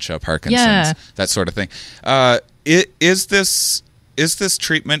dementia, Parkinson's, that sort of thing. Is this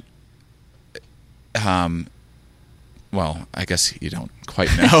treatment, well, I guess you don't quite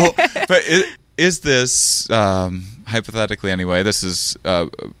know, but is this, hypothetically anyway, this is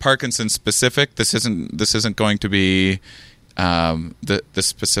Parkinson's specific? This isn't going to be the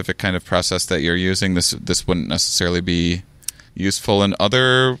specific kind of process that you're using. This wouldn't necessarily be useful in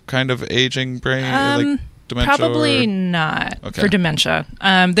other kind of aging brain, like dementia? Probably not for dementia.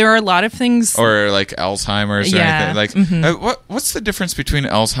 There are a lot of things, or like Alzheimer's or anything. Like, what's the difference between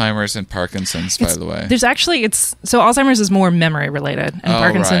Alzheimer's and Parkinson's? By the way, there's actually Alzheimer's is more memory related, and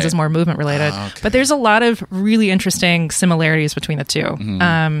Parkinson's is more movement related. But there's a lot of really interesting similarities between the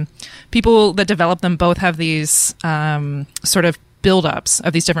two. People that develop them both have these sort of buildups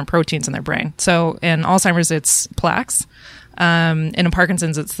of these different proteins in their brain. So in Alzheimer's, it's plaques. And in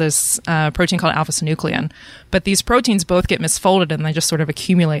Parkinson's, it's this protein called alpha-synuclein. But these proteins both get misfolded, and they just sort of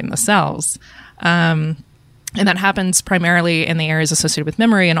accumulate in the cells. And that happens primarily in the areas associated with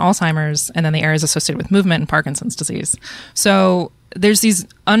memory in Alzheimer's, and then the areas associated with movement in Parkinson's disease. So there's these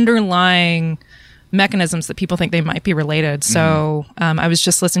underlying mechanisms that people think they might be related. So I was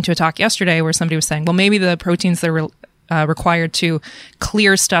just listening to a talk yesterday where somebody was saying, well, maybe the proteins that are required to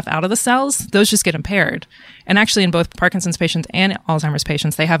clear stuff out of the cells, those just get impaired. And actually, in both Parkinson's patients and Alzheimer's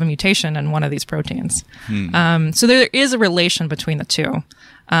patients, they have a mutation in one of these proteins. So there is a relation between the two.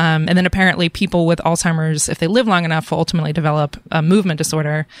 And then apparently people with Alzheimer's, if they live long enough, will ultimately develop a movement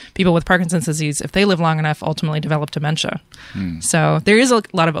disorder. People with Parkinson's disease, if they live long enough, ultimately develop dementia. So there is a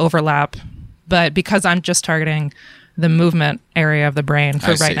lot of overlap. But because I'm just targeting the movement area of the brain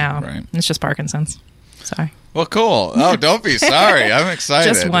for right now, it's just Parkinson's. Sorry. Well, cool. Oh, don't be sorry. I'm excited.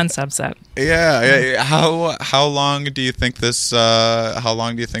 Just one subset. Yeah. How long do you think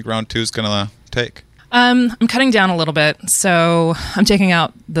round 2 is gonna take? I'm cutting down a little bit, so I'm taking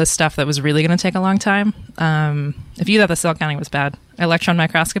out the stuff that was really going to take a long time. If you thought the cell counting was bad, electron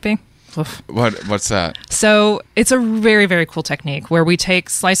microscopy. Oof. What's that? So it's a very, very cool technique where we take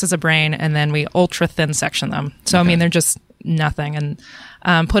slices of brain and then we ultra thin section them. So I mean, they're just nothing,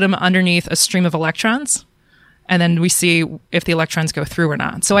 and put them underneath a stream of electrons. And then we see if the electrons go through or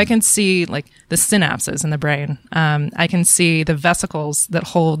not. So I can see like the synapses in the brain. I can see the vesicles that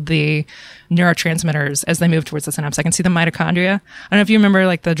hold the neurotransmitters as they move towards the synapse. I can see the mitochondria. I don't know if you remember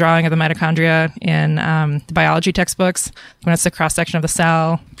like the drawing of the mitochondria in the biology textbooks when it's the cross section of the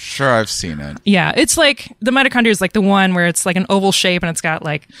cell. Sure, I've seen it. Yeah, it's like the mitochondria is like the one where it's like an oval shape and it's got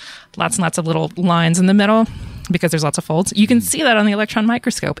like lots and lots of little lines in the middle because there's lots of folds. You can see that on the electron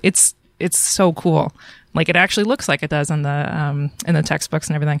microscope. It's so cool. Like it actually looks like it does in the textbooks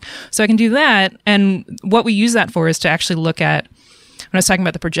and everything. So I can do that. And what we use that for is to actually look at, when I was talking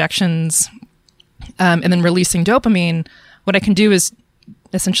about the projections and then releasing dopamine, what I can do is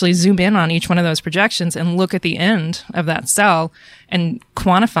essentially zoom in on each one of those projections and look at the end of that cell and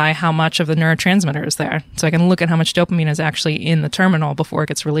quantify how much of the neurotransmitter is there. So I can look at how much dopamine is actually in the terminal before it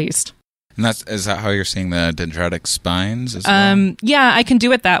gets released. And is that how you're seeing the dendritic spines as well? Yeah, I can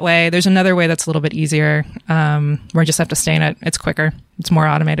do it that way. There's another way that's a little bit easier, where I just have to stain it. It's quicker. It's more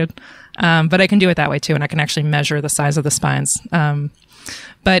automated. But I can do it that way too, and I can actually measure the size of the spines.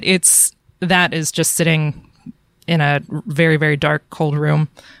 But that is just sitting in a very, very dark, cold room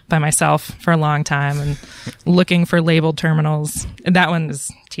by myself for a long time and looking for labeled terminals. That one is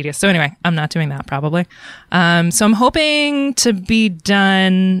tedious. So anyway, I'm not doing that probably. So I'm hoping to be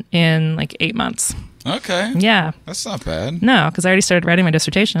done in like 8 months. Okay. Yeah. That's not bad. No, because I already started writing my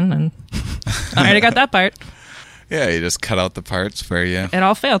dissertation and I already got that part. Yeah, you just cut out the parts where you... It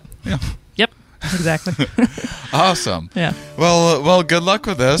all failed. Yeah. Yep. Exactly. Awesome. Yeah. Well, good luck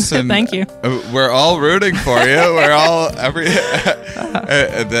with this. And Thank you. We're all rooting for you. We're all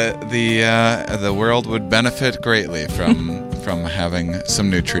the world would benefit greatly from having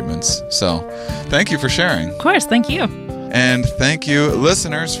some new treatments. So, thank you for sharing. Of course. Thank you. And thank you,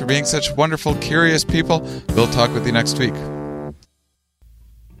 listeners, for being such wonderful, curious people. We'll talk with you next week.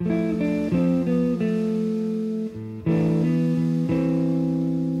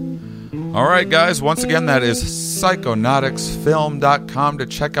 All right, guys, once again, that is psychonauticsfilm.com to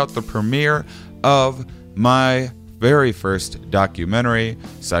check out the premiere of my very first documentary,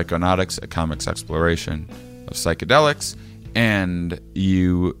 Psychonautics, A Comics Exploration of Psychedelics. And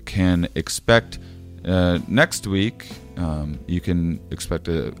you can expect next week, you can expect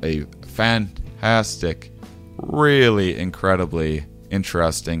a fantastic, really incredibly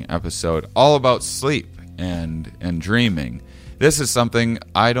interesting episode all about sleep and dreaming. This is something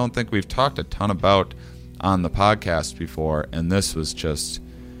I don't think we've talked a ton about on the podcast before, and this was just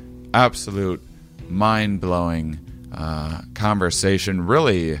absolute mind-blowing conversation.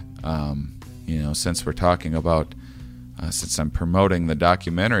 Really, since we're talking about, since I'm promoting the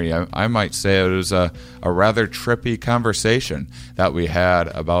documentary, I might say it was a rather trippy conversation that we had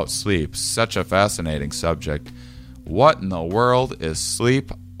about sleep. Such a fascinating subject. What in the world is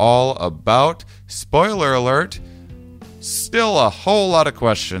sleep all about? Spoiler alert. Still a whole lot of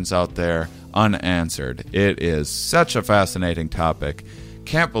questions out there unanswered. It is such a fascinating topic.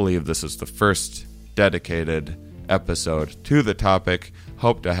 Can't believe this is the first dedicated episode to the topic.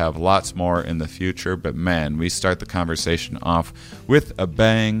 Hope to have lots more in the future, but man, we start the conversation off with a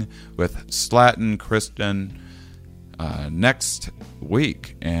bang with Slaton Kristen next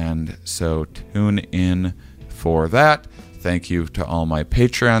week, and so tune in for that. Thank you to all my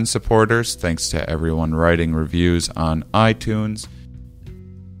Patreon supporters. Thanks to everyone writing reviews on iTunes.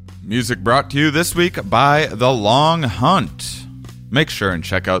 Music brought to you this week by The Long Hunt. Make sure and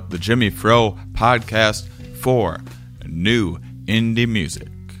check out the Jimmy Fro podcast for new indie music.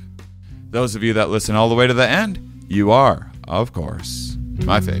 Those of you that listen all the way to the end, you are, of course,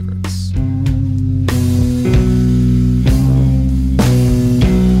 my favorites.